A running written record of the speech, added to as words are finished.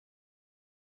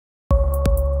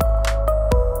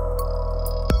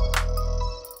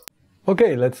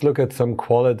Okay, let's look at some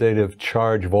qualitative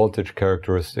charge voltage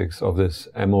characteristics of this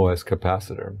MOS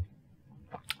capacitor.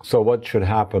 So what should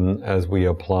happen as we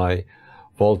apply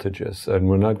voltages? And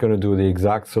we're not going to do the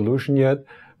exact solution yet,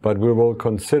 but we will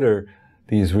consider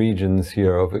these regions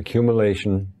here of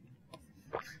accumulation,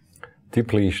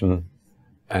 depletion,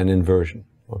 and inversion.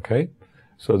 Okay?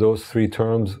 So those three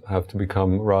terms have to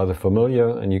become rather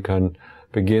familiar, and you can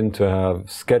begin to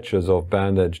have sketches of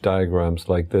band edge diagrams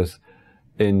like this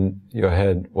in your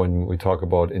head when we talk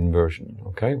about inversion,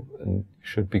 okay? And you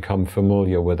should become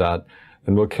familiar with that.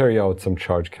 And we'll carry out some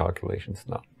charge calculations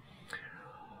now.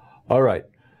 All right.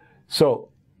 So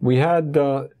we had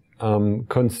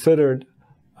considered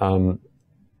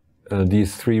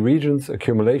these three regions,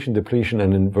 accumulation, depletion,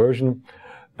 and inversion.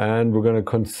 And we're going to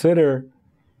consider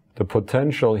the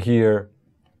potential here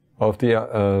of the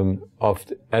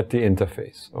at the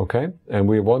interface, okay? And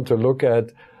we want to look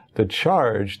at the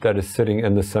charge that is sitting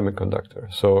in the semiconductor.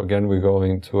 So again, we're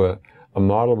going to a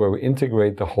model where we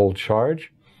integrate the whole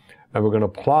charge, and we're going to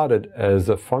plot it as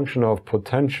a function of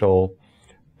potential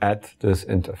at this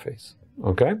interface,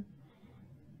 okay?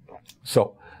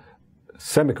 So,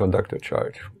 semiconductor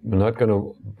charge. We're not going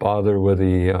to bother with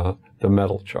the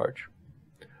metal charge.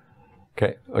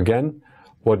 Okay, again,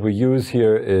 what we use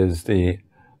here is the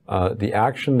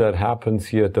action that happens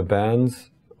here at the bands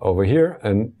over here,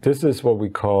 and this is what we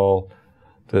call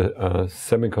the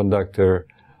semiconductor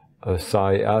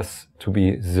psi s to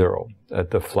be 0 at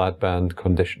the flat band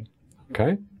condition,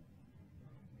 okay?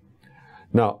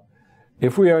 Now,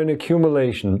 if we are in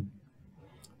accumulation,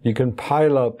 you can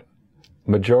pile up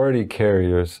majority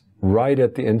carriers right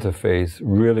at the interface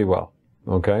really well,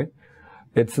 okay?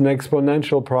 It's an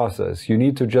exponential process. You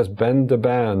need to just bend the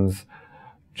bands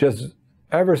just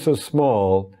ever so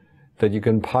small that you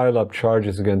can pile up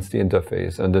charges against the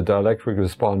interface, and the dielectric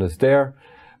response is there,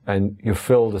 and you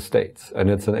fill the states. And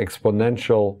it's an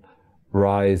exponential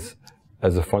rise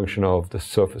as a function of the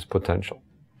surface potential,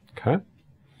 okay?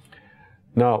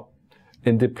 Now,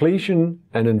 in depletion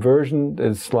and inversion,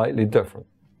 it's slightly different.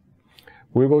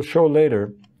 We will show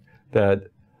later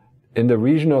that in the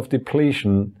region of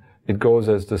depletion, it goes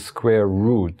as the square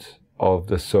root of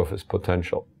the surface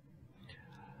potential.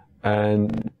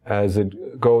 And as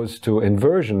it goes to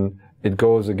inversion, it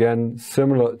goes again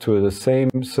similar to the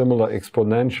similar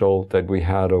exponential that we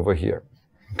had over here.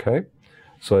 Okay?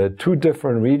 So there are two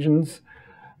different regions.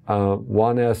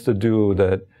 One has to do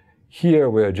that here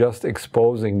we're just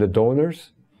exposing the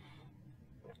donors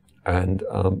and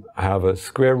have a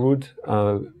square root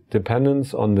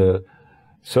dependence on the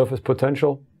surface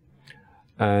potential.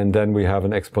 And then we have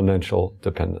an exponential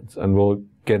dependence. And we'll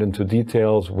get into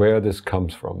details where this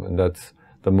comes from. And that's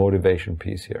the motivation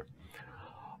piece here.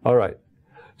 All right.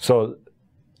 So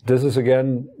this is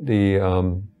again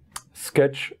the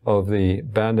sketch of the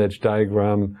band edge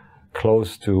diagram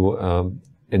close to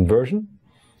inversion.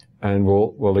 And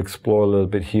we'll explore a little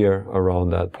bit here around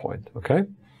that point. Okay?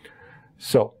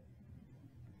 So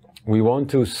we want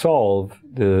to solve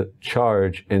the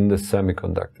charge in the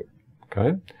semiconductor.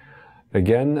 Okay?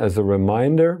 Again, as a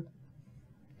reminder,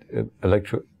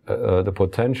 the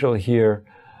potential here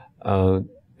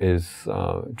is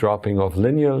dropping off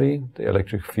linearly. The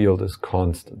electric field is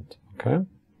constant. Okay?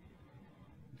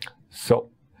 So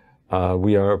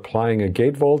we are applying a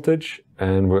gate voltage,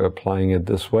 and we're applying it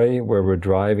this way, where we're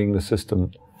driving the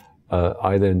system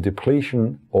either in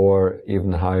depletion or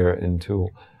even higher into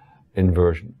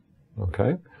inversion.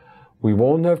 Okay? We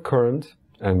won't have current,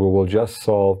 and we will just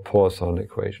solve Poisson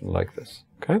equation like this,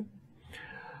 okay?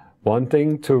 One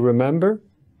thing to remember,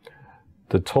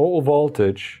 the total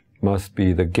voltage must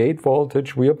be the gate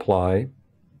voltage we apply,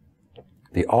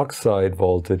 the oxide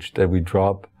voltage that we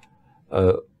drop,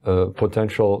 the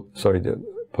potential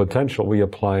we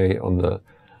apply on the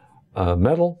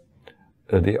metal,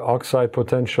 the oxide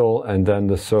potential, and then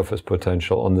the surface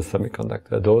potential on the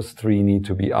semiconductor. Those three need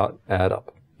to be add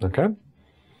up, okay?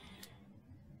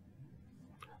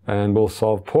 And we'll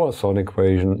solve Poisson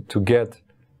equation to get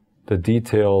the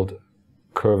detailed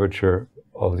curvature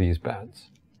of these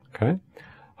bands. Okay?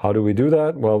 How do we do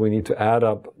that? Well, we need to add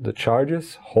up the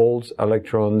charges, holes,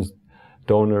 electrons,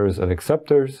 donors, and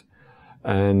acceptors.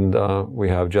 And we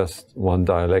have just one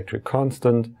dielectric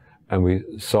constant, and we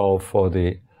solve for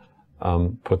the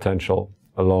potential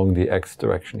along the x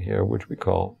direction here, which we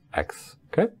call x.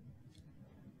 Okay?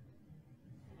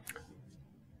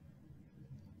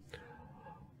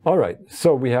 All right,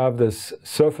 so we have this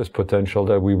surface potential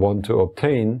that we want to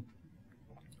obtain.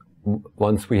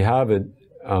 Once we have it,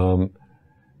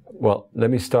 well,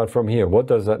 let me start from here. What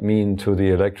does that mean to the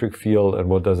electric field, and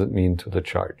what does it mean to the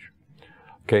charge?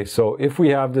 Okay, so if we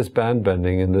have this band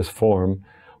bending in this form,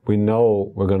 we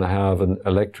know we're going to have an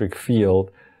electric field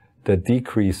that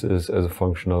decreases as a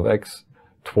function of x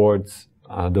towards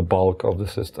the bulk of the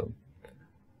system.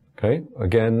 Okay,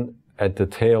 again, at the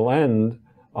tail end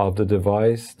of the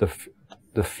device,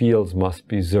 the fields must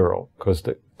be zero, because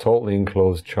the totally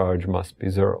enclosed charge must be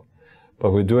zero.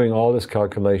 But we're doing all this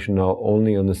calculation now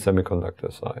only on the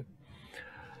semiconductor side.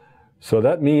 So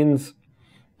that means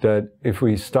that if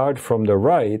we start from the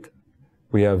right,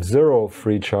 we have zero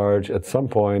free charge. At some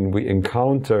point, we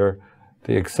encounter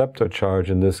the acceptor charge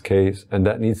in this case, and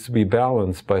that needs to be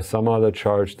balanced by some other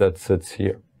charge that sits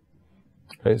here.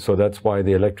 Okay, so that's why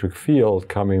the electric field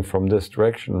coming from this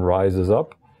direction rises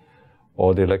up,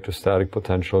 or the electrostatic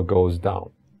potential goes down.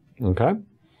 Okay?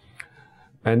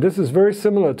 And this is very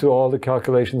similar to all the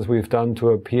calculations we've done to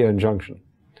a p-n junction.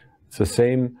 It's the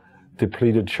same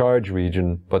depleted charge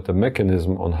region, but the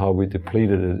mechanism on how we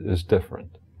depleted it is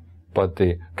different. But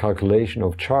the calculation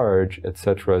of charge,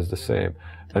 etc., is the same.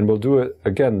 And we'll do it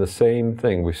again, the same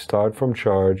thing. We start from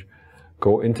charge,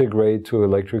 go integrate to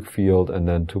electric field, and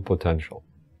then to potential.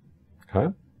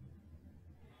 Okay?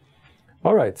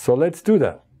 All right, so let's do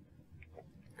that.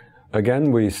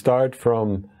 Again, we start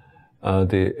from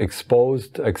the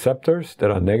exposed acceptors that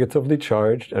are negatively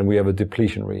charged, and we have a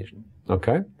depletion region.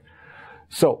 Okay?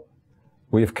 So,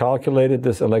 we've calculated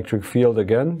this electric field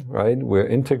again, right? We're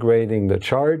integrating the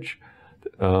charge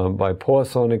by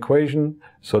Poisson equation,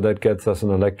 so that gets us an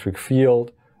electric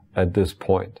field at this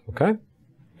point, okay?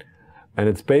 And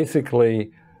it's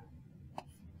basically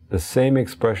the same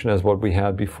expression as what we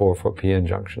had before for p-n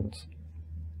junctions.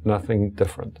 Nothing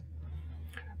different.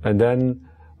 And then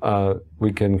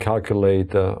we can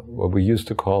calculate what we used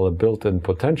to call a built-in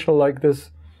potential like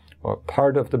this, or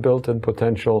part of the built-in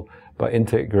potential, by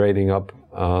integrating up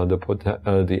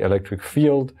the electric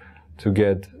field to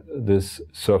get this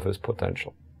surface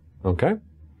potential. Okay?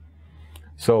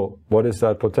 So what is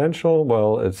that potential?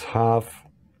 Well, it's half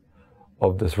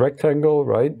of this rectangle,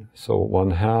 right? So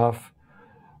 1/2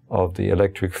 of the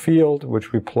electric field,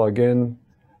 which we plug in,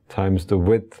 times the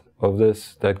width of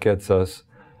this. That gets us,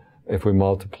 if we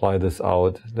multiply this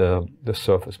out, the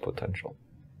surface potential.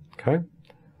 Okay?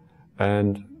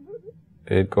 And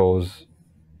it goes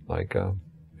like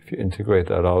if you integrate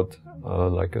that out,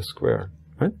 like a square,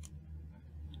 right?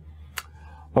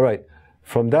 All right,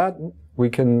 from that we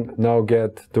can now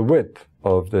get the width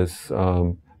of this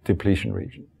depletion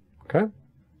region, okay?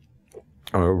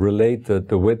 Or relate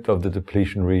the width of the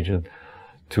depletion region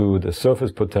to the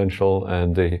surface potential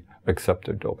and the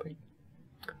acceptor doping.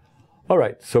 All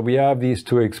right, so we have these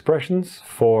two expressions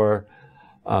for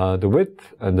the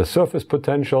width and the surface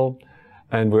potential,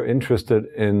 and we're interested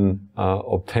in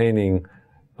obtaining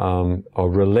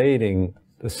or relating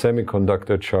the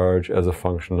semiconductor charge as a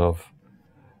function of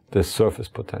this surface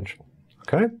potential.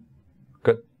 Okay?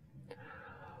 Good.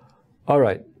 All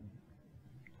right.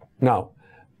 Now,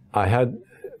 I had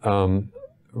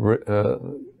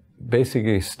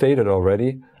basically stated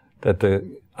already that the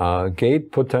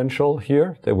gate potential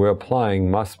here that we're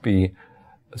applying must be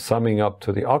summing up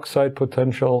to the oxide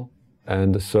potential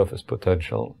and the surface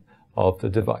potential of the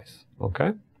device.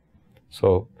 Okay?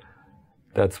 So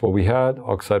that's what we had.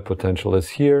 Oxide potential is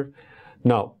here.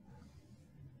 Now,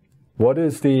 what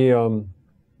is the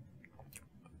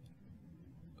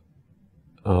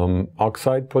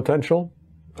oxide potential?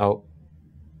 Oh,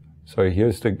 sorry,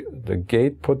 here's the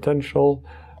gate potential.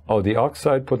 Oh, the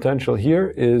oxide potential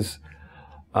here is,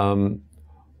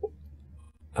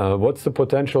 what's the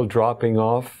potential dropping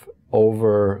off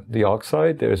over the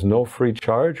oxide? There's no free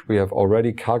charge. We have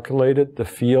already calculated the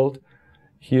field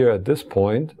here at this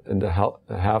point in the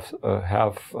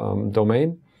half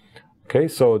domain. Okay,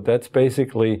 so that's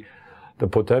basically the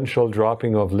potential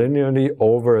dropping off linearly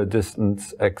over a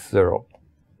distance x0.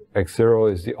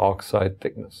 x0 is the oxide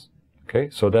thickness.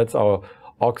 Okay, so that's our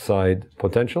oxide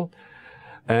potential.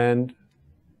 And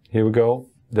here we go,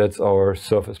 that's our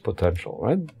surface potential,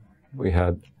 right? We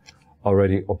had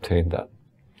already obtained that.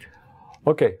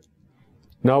 Okay,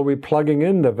 now we're plugging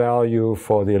in the value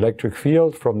for the electric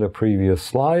field from the previous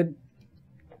slide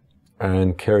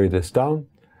and carry this down.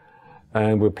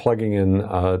 And we're plugging in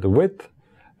the width,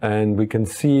 and we can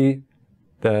see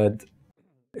that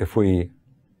if we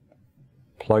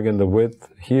plug in the width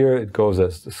here, it goes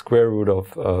as the square root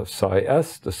of psi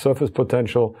s, the surface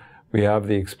potential. We have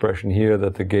the expression here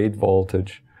that the gate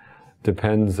voltage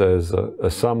depends as a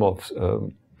sum of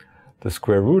the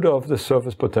square root of the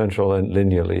surface potential and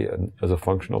linearly and as a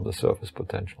function of the surface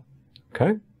potential.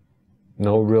 Okay?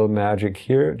 No real magic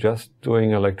here, just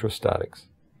doing electrostatics.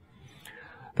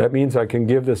 That means I can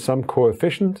give this some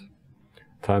coefficient,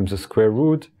 times the square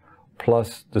root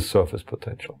plus the surface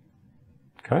potential.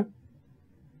 Okay?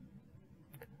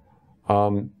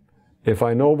 If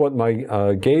I know what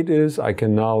my gate is, I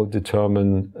can now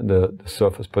determine the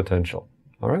surface potential.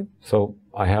 All right? So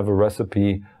I have a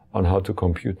recipe on how to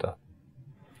compute that.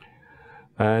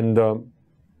 And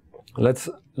let's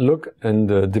look in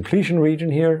the depletion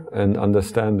region here and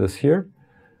understand this here.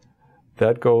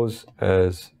 That goes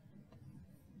as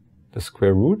the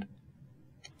square root.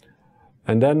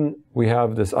 And then we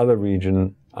have this other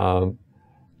region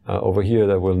over here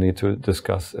that we'll need to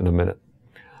discuss in a minute.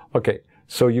 Okay,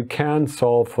 so you can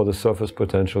solve for the surface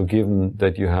potential given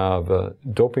that you have a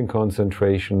doping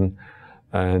concentration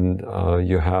and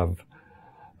you have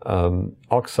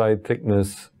oxide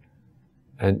thickness,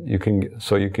 and you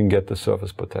can get the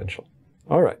surface potential.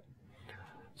 All right,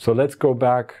 so let's go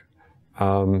back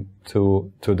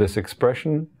to this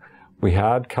expression. We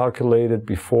had calculated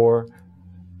before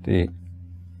the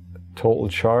total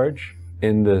charge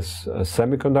in this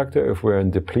semiconductor if we're in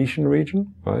depletion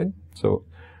region, right? So,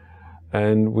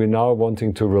 and we're now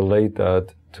wanting to relate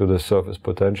that to the surface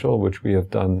potential, which we have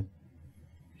done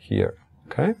here,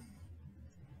 okay?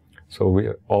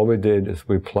 So all we did is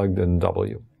we plugged in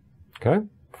W, okay,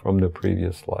 from the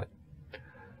previous slide.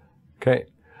 Okay,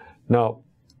 now,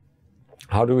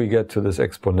 how do we get to this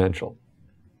exponential?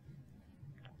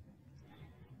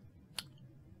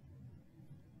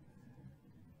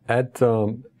 At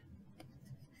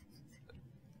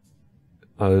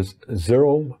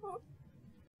zero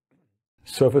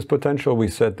surface potential, we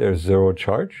said there's zero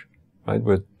charge, right?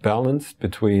 We're balanced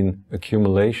between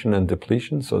accumulation and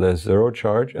depletion, so there's zero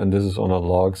charge, and this is on a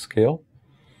log scale.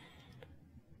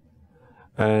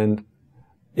 And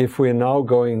if we're now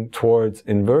going towards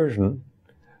inversion,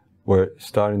 we're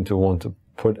starting to want to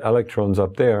put electrons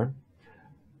up there.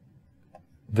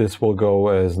 This will go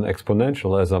as an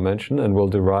exponential, as I mentioned, and we'll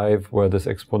derive where this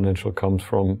exponential comes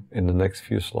from in the next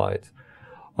few slides.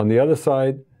 On the other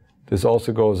side, this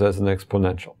also goes as an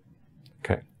exponential.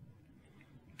 Okay.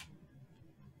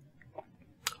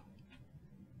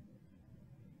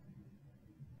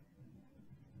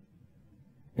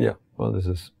 Yeah, well, this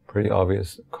is pretty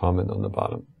obvious comment on the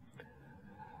bottom.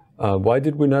 Why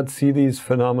did we not see these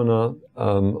phenomena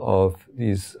of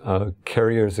these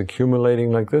carriers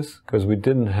accumulating like this? Because we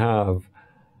didn't have,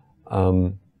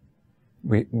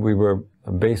 we were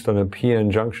based on a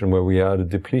p-n junction where we had a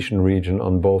depletion region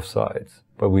on both sides.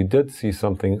 But we did see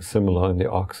something similar in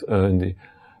the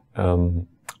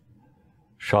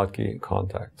Schottky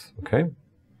contacts, okay?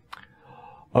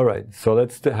 All right, so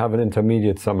let's have an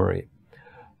intermediate summary.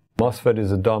 MOSFET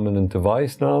is a dominant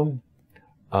device now.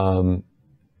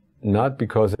 Not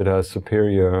because it has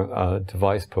superior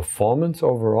device performance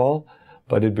overall,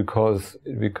 but because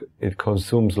it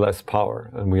consumes less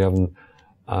power. And we haven't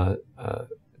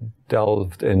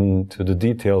delved into the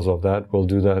details of that. We'll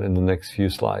do that in the next few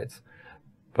slides.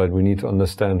 But we need to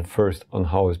understand first on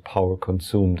how is power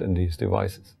consumed in these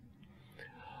devices.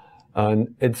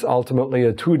 And it's ultimately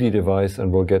a 2D device,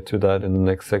 and we'll get to that in the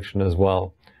next section as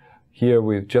well. Here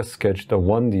we've just sketched a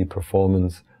 1D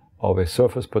performance of a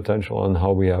surface potential and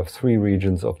how we have 3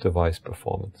 regions of device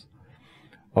performance.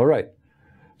 All right,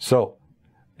 so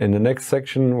in the next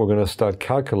section, we're going to start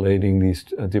calculating these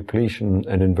depletion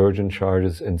and inversion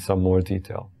charges in some more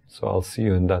detail. So I'll see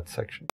you in that section.